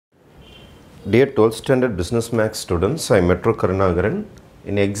Dear 12th standard business max students, I am Metro Karunagaran.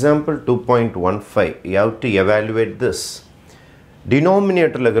 In example 2.15, you have to evaluate this.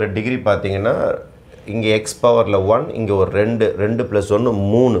 Denominator la degree pathina inge x power la 1 inge or 2 plus 1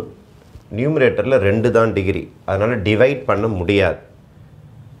 3. Numerator la 2 தான் degree. அதனால divide பண்ண முடியாது.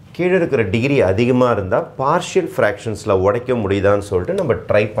 கீழ இருக்கிற degree அதிகமா இருந்தா partial fractionsல உடைக்க முடியுதான்னு சொல்லிட்டு நம்ம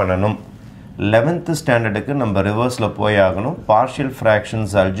ட்ரை பண்ணனும். 11th ஸ்டாண்டர்டுக்கு நம்ம ரிவர்ஸ்ல போய் ஆகணும். partial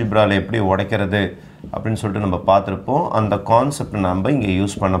fractions algebraல எப்படி உடைக்கிறது அப்படினு சொல்லிட்டு நம்ம பார்த்திருப்போம். அந்த கான்செப்ட் நாம இங்க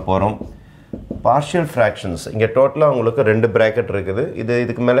யூஸ் பண்ண போறோம். partial fractions இங்க டோட்டலா உங்களுக்கு ரெண்டு பிராக்கெட் இருக்குது.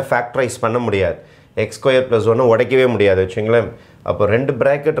 இதுக்கு மேல ஃபேக்டரைஸ் பண்ண முடியாது. x²+1 உடைக்கவே முடியாது வெச்சீங்களா. அப்ப ரெண்டு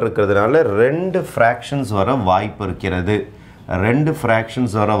பிராக்கெட் இருக்குறதுனால ரெண்டு fractions வர வாய்ப்பு இருக்கிறது. ரெண்டு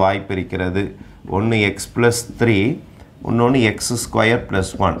fractions வர வாய்ப்பு இருக்கிறது. ஒன்னு x+3 இன்னொன்னு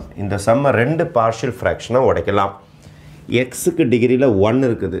x²+1. இந்த சம்ம ரெண்டு partial fraction உடைக்கலாம். x க்கு டிகிரில 1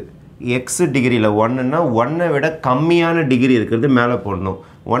 இருக்குது. x டிகிரில 1 னா 1 விட கம்மியான டிகிரி இருக்குது மேலே போடணும்.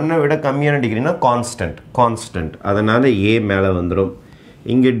 1 விட கம்மியான டிகிரினா கான்ஸ்டன்ட். அதனால a மேலே வந்துரும்.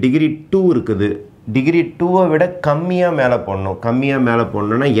 இங்க டிகிரி 2 இருக்குது. டிகிரி 2 விட கம்மியா மேலே போடணும். கம்மியா மேலே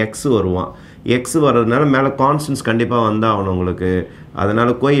போடணும்னா x வருவான். x வரதுனால மேலே கான்ஸ்டன்ட்ஸ் கண்டிப்பா வந்தாகணும் உங்களுக்கு. அதனால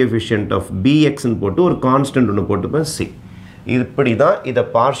கோஎஃபிஷியன்ட் ஆஃப் bx ன்னு போட்டு ஒரு கான்ஸ்டன்ட் ஒன்னு போட்டுப்பேன் c. இப்படி தான் இத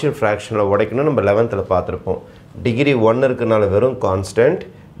பார்ஷியல் ஃபிராக்ஷன்ல உடைக்கணும். நம்ம 11th ல பார்த்திருப்போம். டிகிரி 1 இருக்கனால வெறும் கான்ஸ்டன்ட்,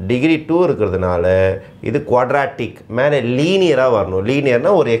 டிகிரி 2 இருக்குறதுனால இது குவாட்ராட்டிக். மேலே லீனியரா வரணும்.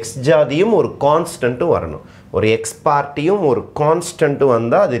 லீனியர்னா ஒரு x ஜாதியும் ஒரு கான்ஸ்டன்ட்டும் வரணும். ஒரு x பார்ட்டியும் ஒரு கான்ஸ்டன்ட்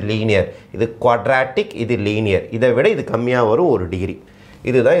வந்தா அது லீனியர். இது குவாட்ராட்டிக், இது லீனியர். இதை விட இது கம்மியா வரும் ஒரு டிகிரி.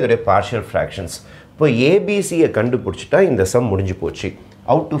 இதுதான் இதோட partial fractions. இப்போ ABC யை கண்டுபிடிச்சிட்டா இந்த சம் முடிஞ்சு போச்சு.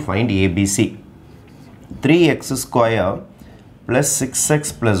 How to find ABC? 3x² plus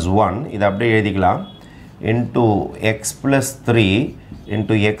 6x+1 இது அப்படியே எழுதிக்கலாம் into x+3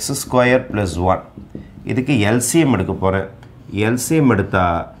 into x²+1. இதுக்கு LCM எடுக்க போறேன். LCM எடுத்தா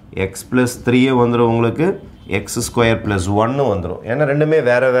x+3 வந்துரும் உங்களுக்கு, x²+1 வந்துரும். ஏன்னா ரெண்டுமே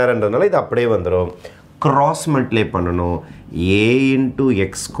வேற வேறன்றதுனால இது அப்படியே வந்துரும். cross multiply பண்ணனும். a into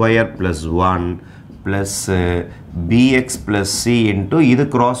x²+1 plus bx plus c into இது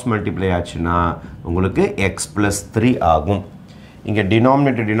cross multiply ஆச்சுனா உங்களுக்கு x+3 ஆகும். இங்க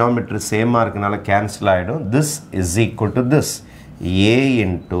denominator சேமா இருக்கனால cancel ஆயிடும். this is equal to this, a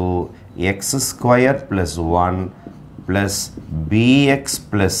into x²+1 plus bx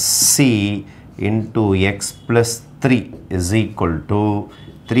plus c into x+3 is equal to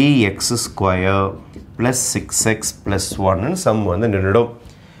 3x² plus 6x+1 ன்னு some வந்து நின்னுடும்.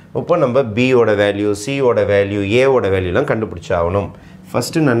 இப்போ நம்ம b ஓட வேல்யூ, c ஓட வேல்யூ, a ஓட வேல்யூலாம் கண்டுபிடிச்சாகணும்.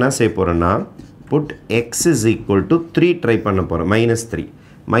 ஃபர்ஸ்ட் நான் என்ன செய்ய போறேன்னா put x is equal to 3 try பண்ண போறேன். -3.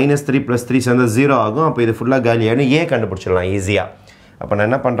 -3 plus 3 சேர்ந்தா 0 ஆகும். அப்ப இது ஃபுல்லா காலியானு a கண்டுபிடிச்சிடலாம் ஈஸியா. அப்ப நான்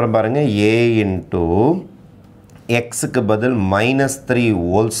என்ன பண்றேன் பாருங்க, a into x க்கு பதில் -3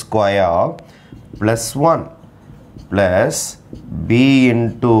 whole square plus 1 plus b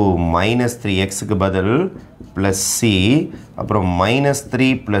into -3 x க்கு பதில் plus c அப்புறம் -3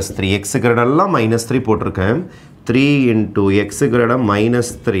 plus 3 x க்கு இடம்லாம் -3 போட்டுருக்கேன். 3 into x க்கு இடம்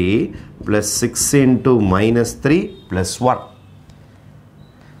 -3 plus 6 into -3 plus 1.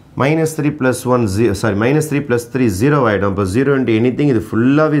 -3 plus 1 -3 plus 3 0 ஆயிடும். அப்ப 0 into anything இது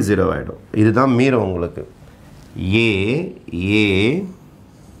ஃபுல்லாவே 0 ஆயிடும். இதுதான் மீறம் உங்களுக்கு.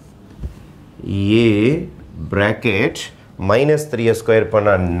 a bracket -3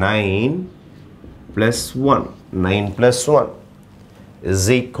 பண்ணா 9 plus 1 9 plus 1 is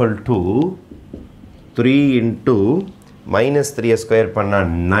equal to 3 into -3 பண்ணா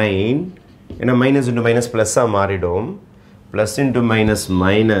 9. ஏன்னா minus into minus plus மாறிடும். plus into minus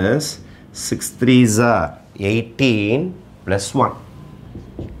 6 3s are 18 plus 1.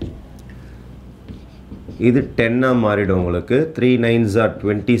 இது 10 மாறிடும் உங்களுக்கு. 3 9s are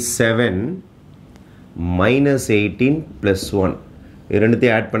 27 minus 18 plus 1. இது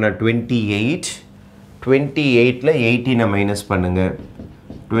ரெண்டுத்தையும் ஆட் பண்ணா 28. 28ல 18 மைனஸ் பண்ணுங்க.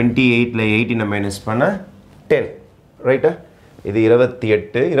 28ல 18 மைனஸ் பண்ணா 10. ரைட்டா? இது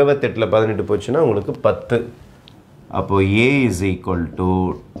 28. 28ல 18 போச்சுன்னா உங்களுக்கு 10. அப்போ a is equal to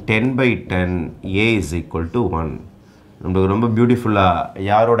 10/10. a is equal to 1. நமக்கு ரொம்ப பியூட்டிஃபுல்லா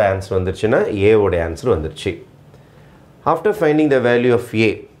யாரோட ஆன்சர் வந்துருச்சுன்னா a ஓட ஆன்சர் வந்துருச்சு. After finding the value of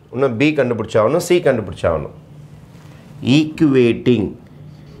a, இன்னும் b கண்டுபிடிச்சாகணும், c கண்டுபிடிச்சாகணும். Equating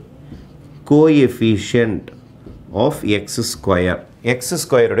coefficient of x².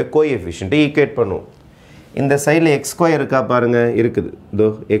 x² ஓட கோஎஃபிஷியன்ட் ஈக்குவேட் பண்ணுவோம். இந்த சைடுல x² இருக்கா பாருங்க, இருக்குது. இதோ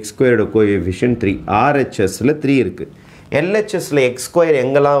x² ஓட கோஎஃபிஷியன்ட் 3. RHS ல 3 இருக்கு. LHS ல x²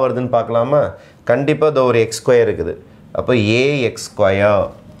 எங்கலாம் வருதுன்னு பார்க்கலாமா? கண்டிப்பா இதோ ஒரு x² இருக்குது. அப்ப ax²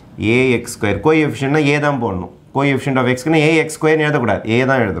 ax square coefficient a தான் போடணும் coefficient of x னா ax square னு எழுதக்கூடாது a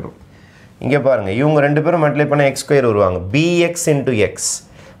தான் எழுதணும் இங்க பாருங்க இவங்க ரெண்டு பேரும் மல்டிப்ளை பண்ணா x square வருவாங்க bx into x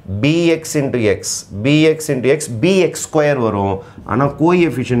bx into x bx into x bx square வரும் ஆனா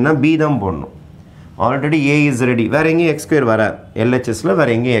coefficient னா b தான் போடணும் already a is ready வேற எங்கேயும் x square வராது LHS ல வேற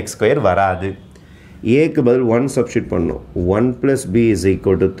எங்கேயும் x square வராது a க்கு பதில் 1 substitute பண்ணனும் 1 plus b is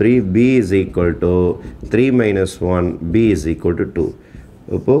equal to 3 b is equal to 3 minus 1 b is equal to 2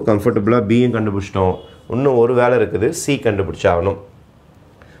 இப்போ கம்ஃபர்ட்டபிளா b யும் கண்டுபிடிச்சிட்டோம் இன்னும் ஒரு வேளை இருக்குது c கண்டுபிடிச்சாகணும்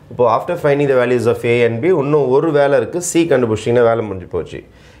இப்போ after finding the values of a and b இன்னும் ஒரு வேளை இருக்கு c கண்டுபிடிச்சீங்கன்னா வேலை முடிஞ்சு போச்சு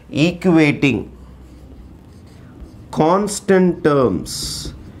equating constant terms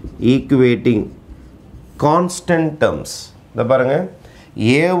இத பாருங்க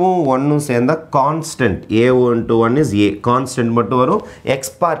a வும் 1 ம் சேர்ந்தா constant a into 1 is a constant மட்டும் வரும் x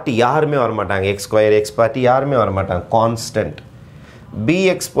பார்ட்டி யாருமே வர மாட்டாங்க x square x பார்ட்டி யாருமே வர மாட்டாங்க constant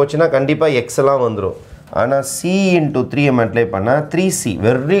bx போச்சுனா கண்டிப்பா x எல்லாம் வந்துரும் ஆனா c into 3 மல்டிப்ளை பண்ணா 3c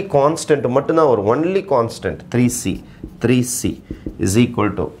very constant மட்டும் தான் வரும் only constant 3c is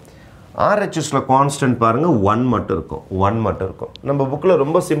equal to RHS ல கான்ஸ்டன்ட் பாருங்க 1 மட்டும் இருக்கும் நம்ம புக்ல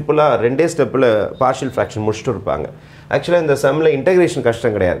ரொம்ப சிம்பிளா ரெண்டே ஸ்டெப்ல பார்ஷியல் ஃபிராக்ஷன் முடிச்சிட்டு இருப்பாங்க एक्चुअली இந்த சம்ல இன்டகிரேஷன்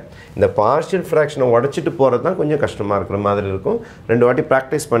கஷ்டம் கிடையாது இந்த பார்ஷியல் ஃபிராக்ஷனை உடைச்சிட்டு போறது தான் கொஞ்சம் கஷ்டமா இருக்கிற மாதிரி இருக்கும் ரெண்டு வாட்டி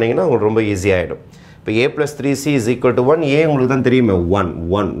பிராக்டீஸ் பண்ணீங்கன்னா உங்களுக்கு ரொம்ப ஈஸி ஆயிடும் இப்போ a + 3c = 1 a உங்களுக்கு தான் தெரியுமே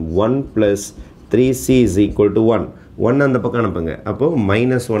 1 + 3c = 1 அந்த பக்கம் அனுப்புங்க அப்போ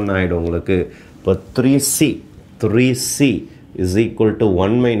 -1 ஆயிடும் உங்களுக்கு இப்போ 3c is equal to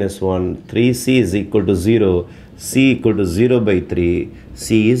 1 minus 1 3c is equal to 0 c equal to 0 by 3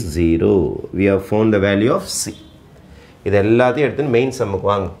 c is 0 we have found the value of c இது எல்லாத்தையும் எடுத்து மெயின் சம்முக்கு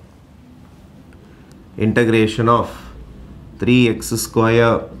வாங்க integration of 3x²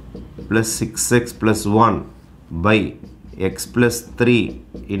 plus 6x plus 1 by x plus 3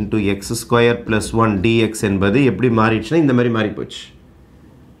 into x² plus 1 dx என்பது எப்படி மாறிடுச்சுன்னா இந்த மாதிரி மாறி போச்சு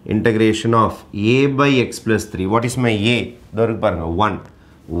integration of a by x plus 3 what is my a இதற்கு பாருங்க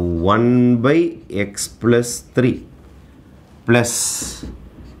 1 by x plus 3 plus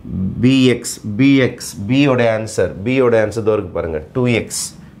b ஓட ஆன்சர் இதற்கு பாருங்க 2x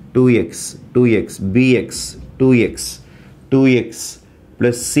bx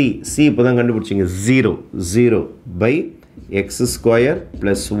plus c இப்போதான் கண்டுபிடிச்சிங்க 0 by x²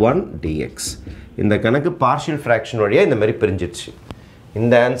 plus 1 dx இந்த கணக்கு பார்ஷியல் ஃபிராக்ஷன் வழியா இந்த மாதிரி பிரிஞ்சிடுச்சு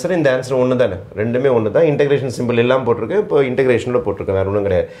இந்த ஆன்சர் ஒன்று தானே ரெண்டுமே ஒன்று தான் இன்டகிரேஷன் சிம்பிள் எல்லாம் போட்டிருக்கேன் இப்போ இன்டகிரேஷனில் போட்டிருக்கேன் வேறு ஒன்றும்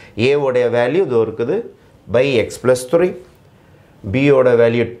கிடையாது a உடைய வேல்யூ இதோ இருக்குது by x plus 3 b ஓட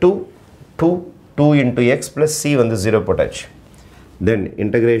value 2 into x plus c வந்து 0 போட்டாச்சு then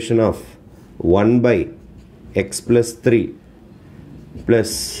integration of 1 by x plus 3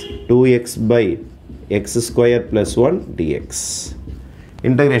 plus 2x by x² plus 1 dx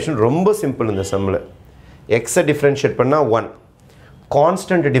integration ரொம்ப சிம்பிள் இந்த சம்மில் x டிஃபரன்ஷியேட் பண்ணால் 1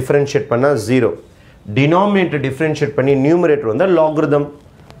 constant differentiate பண்ணா 0 denominator differentiate பண்ணி numerator வந்தா logarithm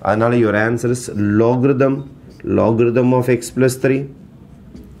அதனால your answer is logarithm of x plus 3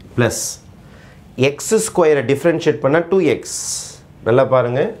 plus x square differentiate பண்ணா 2x நல்லா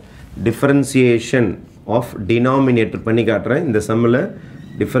பாருங்க differentiation of denominator பண்ணி காட்டுறேன் இந்த சம்மில்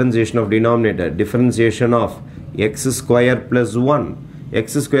differentiation of denominator differentiation of x² plus 1 x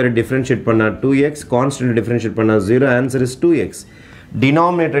square differentiate பண்ணா 2x constant differentiate பண்ணா 0 answer is 2x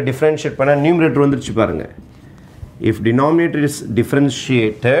denominator differentiate பண்ணா numerator வந்துருச்சு பாருங்க if denominator is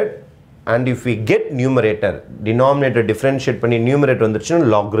differentiated and if we get numerator denominator differentiate பண்ணி numerator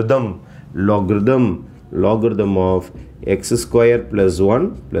வந்துருச்சுன்னா logarithm of x² plus 1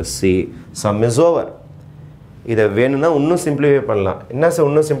 plus c sum is over இதை வேணும்னா இன்னும் சிம்பிளிஃபை பண்ணலாம் என்ன சார்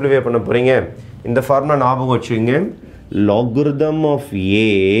இன்னும் சிம்பிளிஃபை பண்ண போறீங்க இந்த ஃபார்முலா ஞாபகம் வச்சுங்க logarithm of a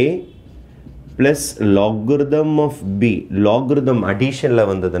plus logarithm of b logarithm addition ல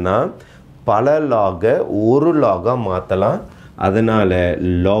வந்ததுன்னா பல log ஒரு log மாத்தலாம் அதனால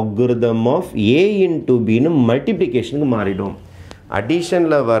logarithm of a into b னு மல்டிப்ளிகேஷனுக்கு மாறிடும் addition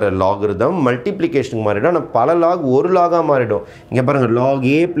ல வர logarithm மல்டிப்ளிகேஷனுக்கு மாறிடும் ஆனா பல log ஒரு log மாறிடும் இங்க பாருங்க log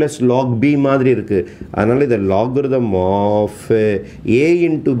a plus log b மாதிரி இருக்கு அதனால இத logarithm of a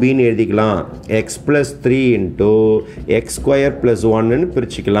into b னு எழுதிக்கலாம் x plus 3 into x² plus 1 னு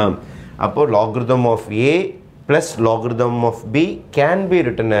பிரிச்சுக்கலாம் அப்போ logarithm of a plus logarithm of b can be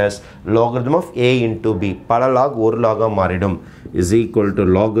written as logarithm of a into b பல log ஒரு log மாறிடும் is equal to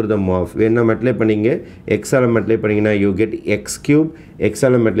logarithm of வேணா multiply பண்ணீங்க x ஆல மல்டிப்ளை பண்ணீங்கன்னா you get x³ x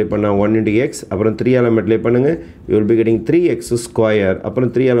ஆல மல்டிப்ளை பண்ணா 1 into x அப்புறம் 3 ஆல மல்டிப்ளை பண்ணுங்க you will be getting 3x²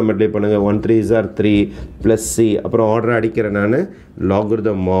 அப்புறம் 3 ஆல மல்டிப்ளை பண்ணுங்க 1 3s are 3 plus c அப்புறம் ஆர்டர் அடிக்கிறேன் நான்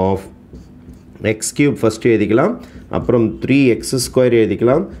logarithm of x cube first எழுதிக்கலாம், அப்புறம் 3x²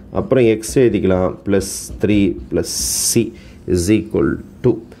 எழுதிக்கலாம், அப்புறம் x எழுதிக்கலாம், plus 3 plus c is equal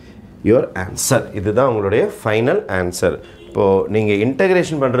to your answer. இதுதான் உங்களுடைய ஃபைனல் ஆன்சர். இப்போது நீங்கள்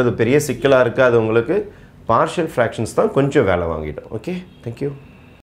இன்டகிரேஷன் பண்ணுறது பெரிய சிக்கலாக இருக்காது, உங்களுக்கு பார்ஷியல் ஃப்ராக்ஷன்ஸ் தான் கொஞ்சம் வேலை வாங்கிடும். Okay, thank you.